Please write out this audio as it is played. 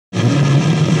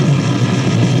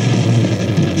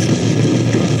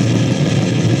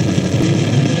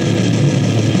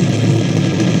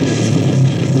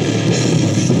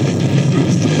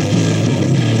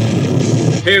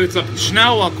what's up, it's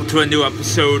Schnell. Welcome to a new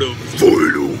episode of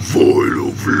Final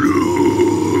Vlog.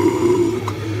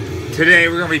 Today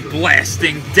we're going to be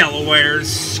blasting Delaware's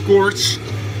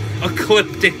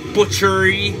Scorched-Ecliptic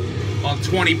Butchery on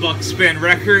 20 spin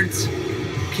records.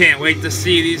 Can't wait to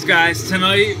see these guys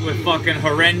tonight with fucking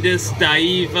Horrendous,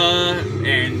 Daiva,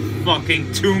 and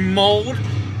fucking Tomb Mold.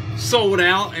 Sold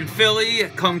out in Philly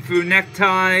at Kung Fu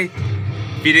Necktie.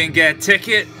 If you didn't get a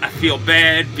ticket, I feel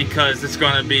bad because it's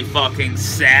gonna be fucking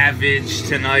savage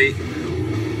tonight.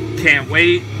 Can't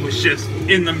wait. Was just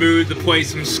in the mood to play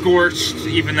some Scorched,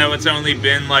 even though it's only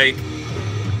been like,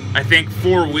 I think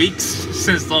 4 weeks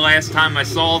since the last time I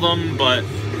saw them, but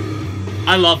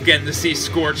I love getting to see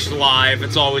Scorched live.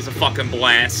 It's always a fucking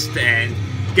blast, and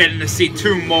getting to see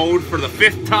Tomb Mold for the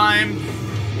 5th time,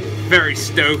 very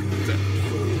stoked.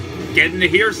 Getting to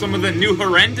hear some of the new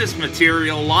Horrendous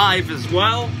material live as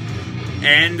well.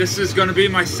 And this is going to be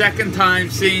my 2nd time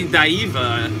seeing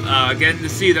Daiva. Getting to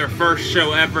see their first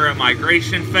show ever at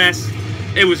Migration Fest.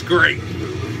 It was great.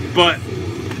 But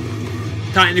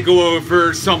time to go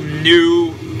over some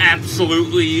new,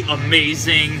 absolutely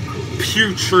amazing,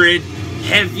 putrid,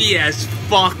 heavy as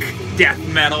fuck death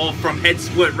metal from Head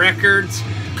Split Records,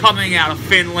 coming out of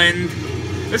Finland.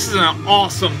 This is an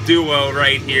awesome duo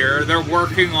right here. They're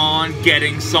working on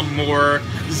getting some more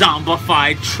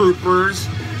zombified troopers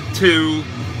to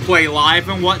play live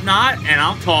and whatnot. And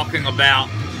I'm talking about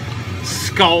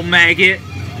Skulmagot,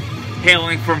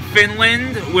 hailing from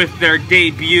Finland with their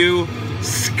debut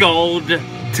Skulled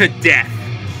to Death.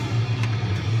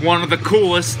 One of the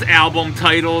coolest album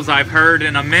titles I've heard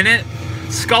in a minute.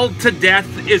 Skulled to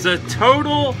Death is a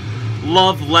total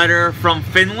love letter from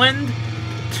Finland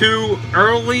to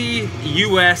early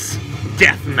US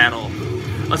death metal,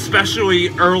 especially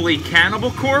early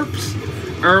Cannibal Corpse,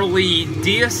 early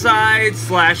Deicide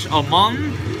 /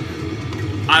 Among.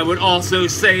 I would also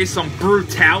say some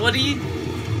Brutality.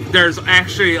 There's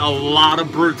actually a lot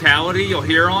of Brutality you'll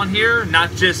hear on here,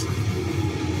 not just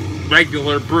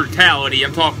regular Brutality.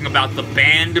 I'm talking about the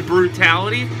band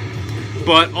Brutality,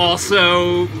 but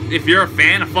also if you're a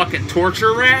fan of fucking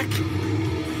Torture Rack.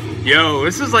 Yo,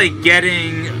 this is like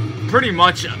getting pretty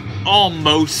much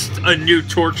almost a new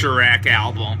Torture Rack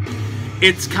album.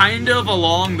 It's kind of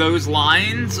along those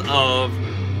lines of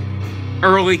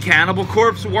early Cannibal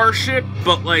Corpse worship,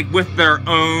 but like with their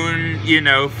own, you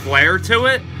know, flair to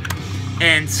it.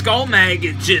 And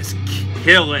Skulmagot just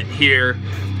kill it here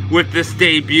with this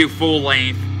debut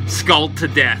full-length, Skulled to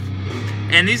Death.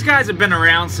 And these guys have been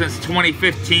around since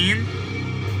 2015.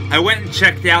 I went and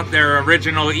checked out their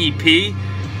original EP.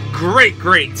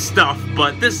 Great stuff,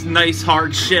 but this nice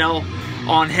hard shell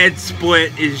on Head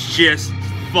Split is just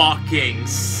fucking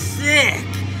sick.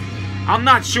 I'm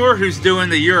not sure who's doing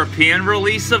the European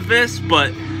release of this,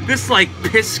 but this like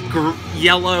piss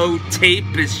yellow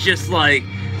tape is just like,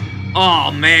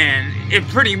 oh man, it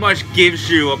pretty much gives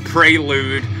you a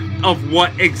prelude of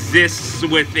what exists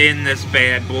within this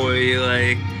bad boy.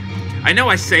 Like, I know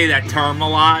I say that term a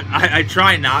lot. I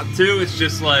try not to. It's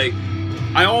just like,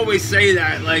 I always say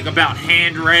that, like, about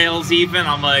handrails even.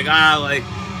 I'm like,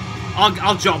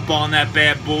 I'll jump on that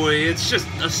bad boy. It's just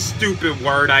a stupid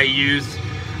word I use.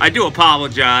 I do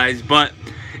apologize, but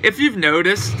if you've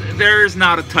noticed, there's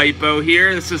not a typo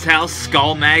here. This is how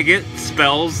Skulmagot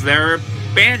spells their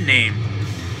band name.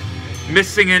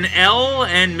 Missing an L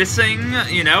and missing,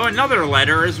 you know, another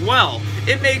letter as well.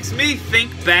 It makes me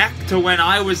think back to when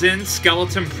I was in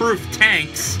skeleton-proof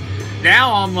tanks.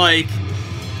 Now I'm like,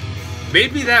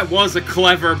 maybe that was a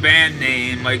clever band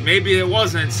name. Like, maybe it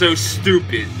wasn't so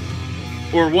stupid.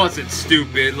 Or was it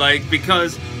stupid? Like,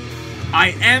 because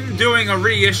I am doing a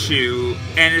reissue,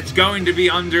 and it's going to be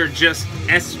under just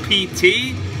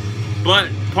SPT, but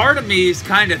part of me is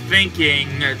kind of thinking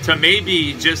to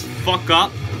maybe just fuck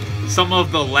up some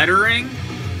of the lettering,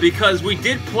 because we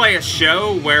did play a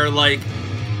show where, like,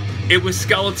 it was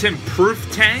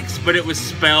skeleton-proof tanks, but it was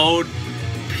spelled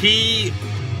PRUF,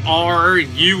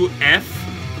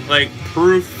 like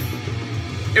proof.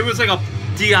 It was like a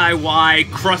DIY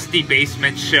crusty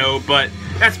basement show, but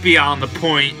that's beyond the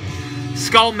point.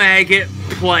 Skulmagot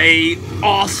play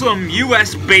awesome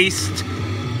US-based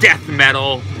death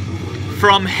metal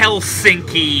from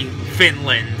HELL-sinki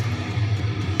Finland,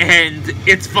 and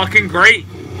it's fucking great.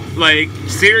 Like,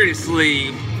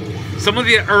 seriously, some of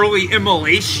the early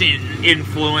immolation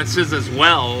influences as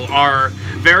well are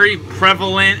very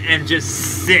prevalent and just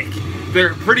sick.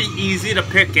 They're pretty easy to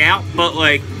pick out, but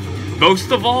like,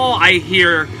 most of all, I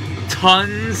hear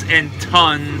tons and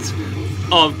tons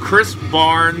of Chris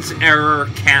Barnes era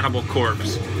Cannibal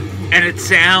Corpse. And it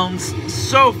sounds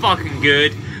so fucking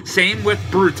good. Same with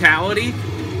Brutality.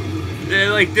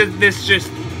 like, this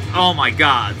just, oh my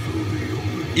god.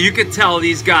 You could tell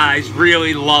these guys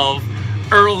really love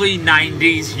early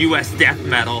 90s US death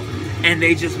metal, and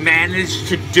they just managed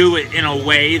to do it in a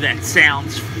way that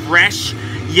sounds fresh,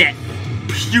 yet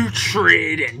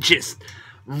putrid, and just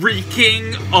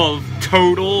reeking of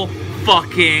total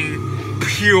fucking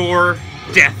pure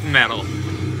death metal.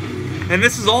 And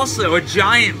this is also a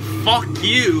giant fuck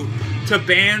you to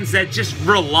bands that just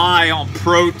rely on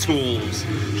Pro Tools,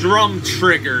 drum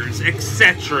triggers,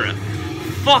 etc.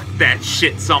 Fuck that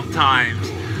shit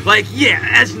sometimes. Like, yeah,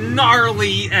 as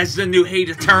gnarly as the new Hate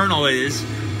Eternal is,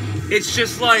 it's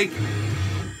just like,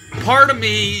 part of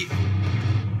me,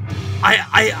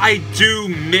 I do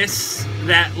miss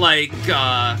that, like,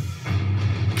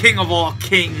 King of All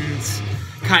Kings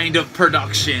kind of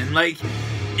production. Like,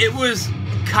 it was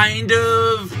kind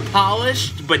of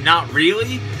polished, but not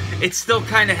really. It still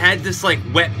kind of had this, like,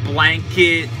 wet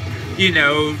blanket, you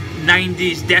know,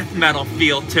 90s death metal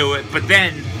feel to it, but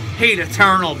then Hate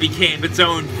Eternal became its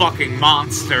own fucking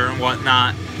monster and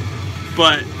whatnot.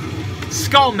 But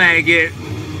Skulmagot,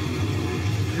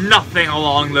 nothing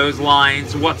along those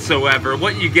lines whatsoever.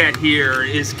 What you get here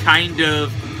is kind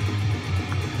of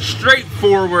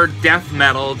straightforward death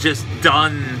metal, just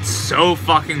done so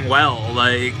fucking well.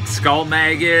 Like,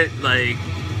 Skulmagot, like,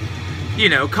 you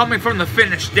know, coming from the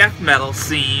Finnish death metal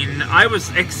scene, I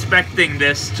was expecting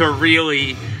this to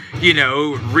really, you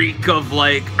know, reek of,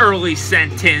 like, early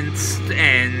Sentence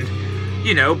and,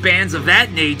 you know, bands of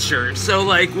that nature. So,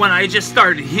 like, when I just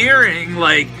started hearing,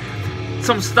 like,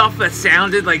 some stuff that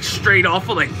sounded, like, straight off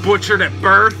of, like, Butchered at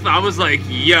Birth, I was like,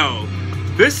 yo,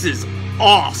 this is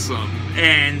awesome.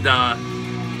 And,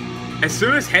 as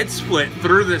soon as Headsplit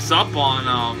threw this up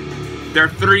on, their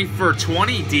 3 for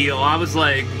 $20 deal, I was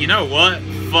like, you know what?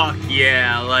 Fuck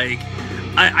yeah, like,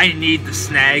 I need to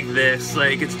snag this.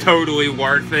 Like, it's totally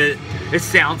worth it. It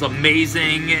sounds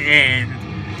amazing, and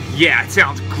yeah, it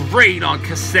sounds great on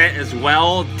cassette as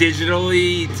well.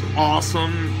 Digitally, it's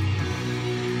awesome.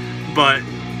 But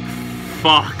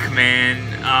fuck, man.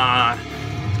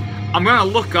 I'm gonna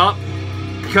look up,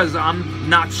 because I'm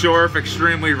not sure if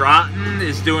Extremely Rotten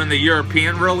is doing the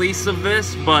European release of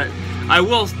this, but I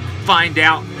will find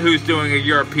out who's doing a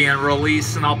European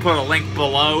release, and I'll put a link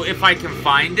below if I can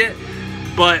find it.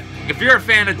 But if you're a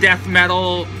fan of death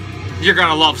metal, you're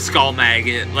gonna love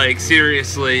Skulmagot. Like,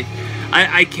 seriously,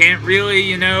 I can't really,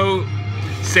 you know,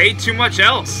 say too much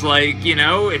else. Like, you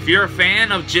know, if you're a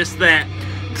fan of just that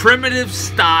primitive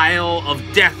style of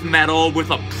death metal with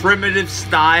a primitive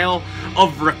style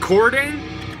of recording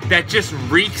that just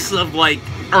reeks of, like,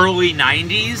 early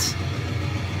 90s,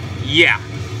 yeah,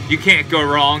 you can't go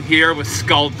wrong here with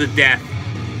Skulled to Death.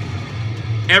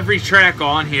 Every track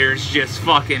on here is just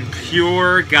fucking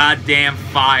pure goddamn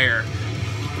fire.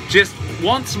 Just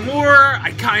once more,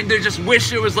 I kind of just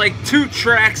wish it was like 2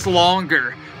 tracks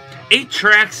longer. 8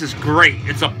 tracks is great.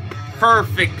 It's a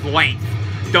perfect length.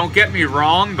 Don't get me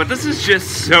wrong, but this is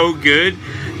just so good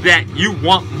that you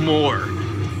want more.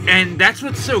 And that's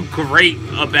what's so great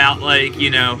about, like, you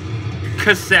know,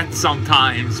 cassettes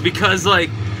sometimes. Because, like,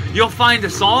 you'll find a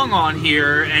song on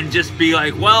here and just be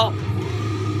like, well,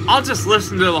 I'll just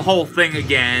listen to the whole thing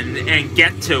again and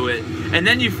get to it. And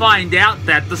then you find out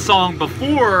that the song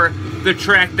before the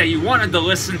track that you wanted to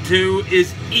listen to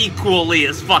is equally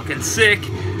as fucking sick.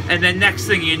 And then next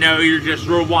thing you know, you're just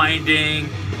rewinding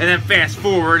and then fast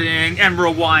forwarding and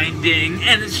rewinding.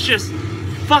 And it's just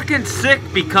fucking sick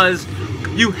because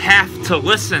you have to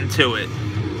listen to it.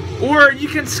 Or you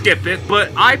can skip it,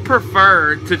 but I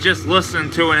prefer to just listen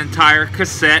to an entire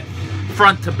cassette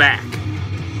front to back.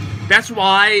 That's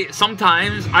why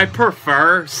sometimes I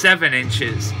prefer 7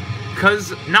 inches.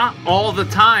 Because not all the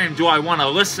time do I want to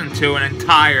listen to an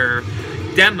entire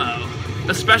demo.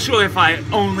 Especially if I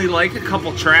only like a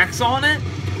couple tracks on it.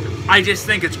 I just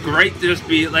think it's great to just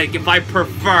be like, if I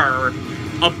prefer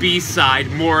a B-side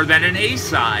more than an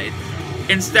A-side.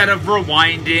 Instead of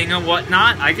rewinding and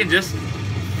whatnot, I can just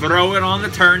throw it on the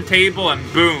turntable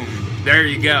and boom, there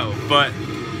you go. But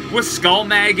with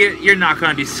Skulmagot, you're not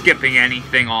going to be skipping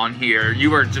anything on here.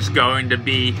 You are just going to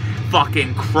be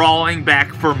fucking crawling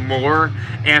back for more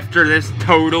after this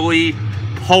totally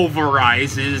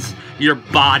pulverizes your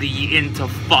body into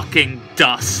fucking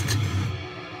dust.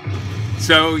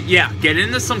 So yeah, get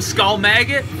into some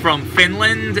Skulmagot from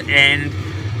Finland and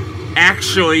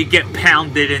actually get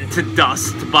pounded into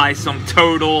dust by some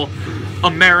total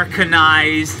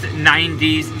Americanized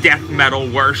 90s death metal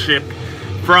worship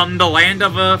from the land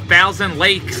of 1,000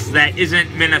 lakes that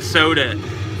isn't Minnesota.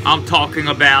 I'm talking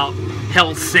about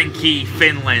HELL-sinki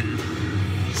Finland.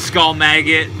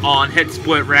 Skulmagot on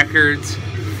Headsplit Records.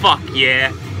 Fuck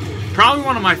yeah. probably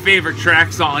one of my favorite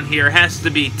tracks on here has to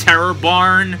be Terror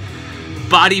Barn,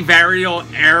 Body Varial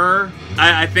Error.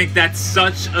 I think that's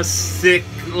such a sick,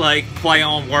 like, play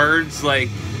on words, like,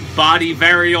 Body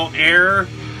Varial Error.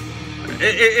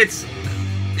 It's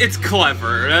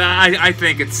clever. I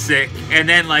think it's sick. And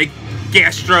then, like,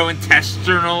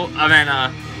 Gastrointestinal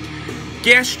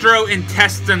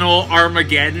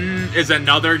Armageddon is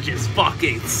another just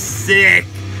fucking sick,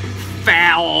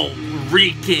 foul,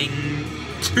 reeking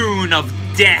tune of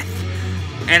death.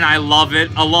 And I love it,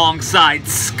 alongside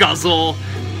Scuzzle.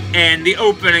 And the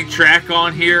opening track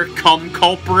on here, Come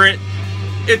Culprit.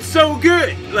 It's so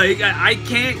good. Like, I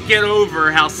can't get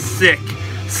over how sick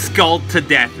Skulled to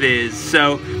Death is.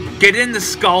 So, get into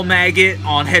Skulmagot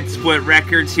on Head Split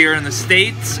Records here in the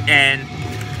States, and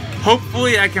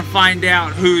hopefully I can find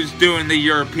out who's doing the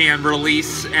European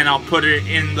release, and I'll put it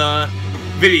in the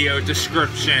video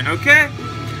description, okay?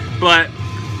 But,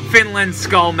 Finland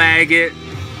Skulmagot,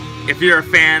 if you're a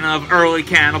fan of early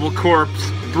Cannibal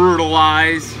Corpse,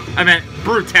 Brutality,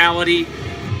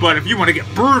 but if you want to get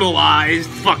brutalized,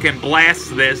 fucking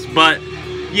blast this. But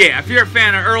yeah, if you're a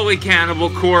fan of early Cannibal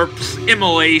Corpse,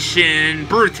 Immolation,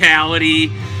 Brutality,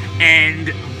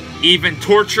 and even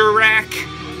Torture Rack,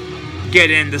 get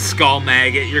into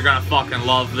Skulmagot. You're gonna fucking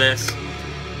love this.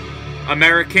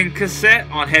 American Cassette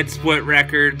on Head Split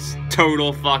Records,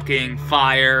 total fucking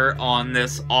fire on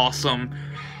this awesome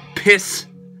piss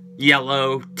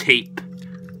yellow tape.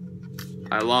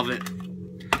 I love it.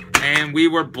 And we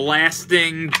were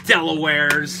blasting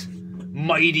Delaware's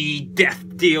mighty death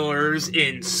dealers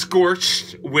in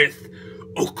Scorched with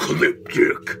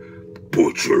Ecliptic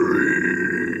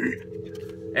Butchery.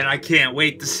 And I can't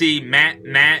wait to see Matt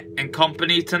and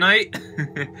company tonight.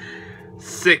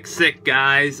 Sick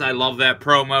guys. I love that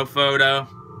promo photo.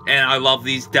 And I love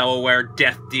these Delaware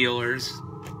death dealers.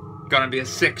 Gonna be a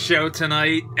sick show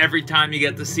tonight. Every time you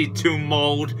get to see Tomb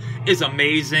Mold is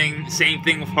amazing. Same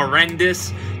thing with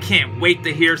Horrendous. Can't wait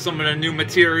to hear some of the new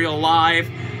material live.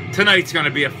 Tonight's gonna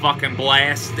be a fucking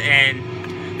blast, and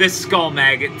this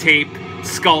Skulmagot tape,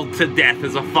 Skulled to Death,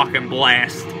 is a fucking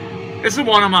blast. This is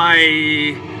one of my,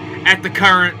 at the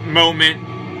current moment,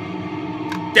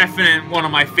 definite one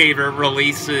of my favorite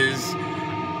releases,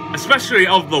 especially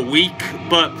of the week,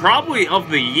 but probably of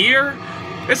the year.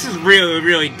 This is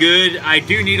really good. I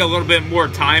do need a little bit more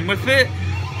time with it,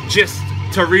 just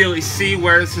to really see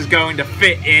where this is going to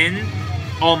fit in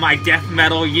on my death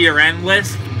metal year-end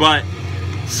list. But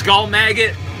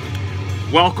Skulmagot,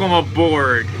 welcome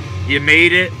aboard. You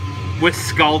made it with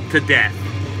Skulled to Death.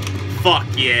 Fuck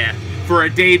yeah. For a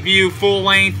debut full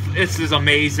length, this is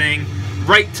amazing.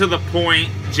 Right to the point,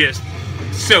 just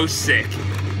so sick.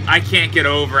 I can't get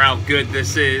over how good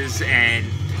this is, and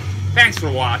thanks for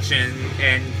watching.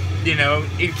 And, you know,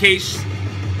 in case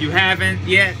you haven't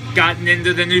yet gotten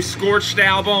into the new Scorched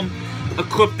album,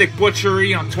 Ecliptic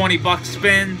Butchery on 20 bucks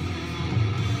spin,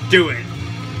 do it.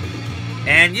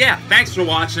 And yeah, thanks for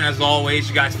watching as always.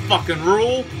 You guys fucking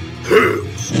rule.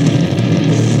 Peace.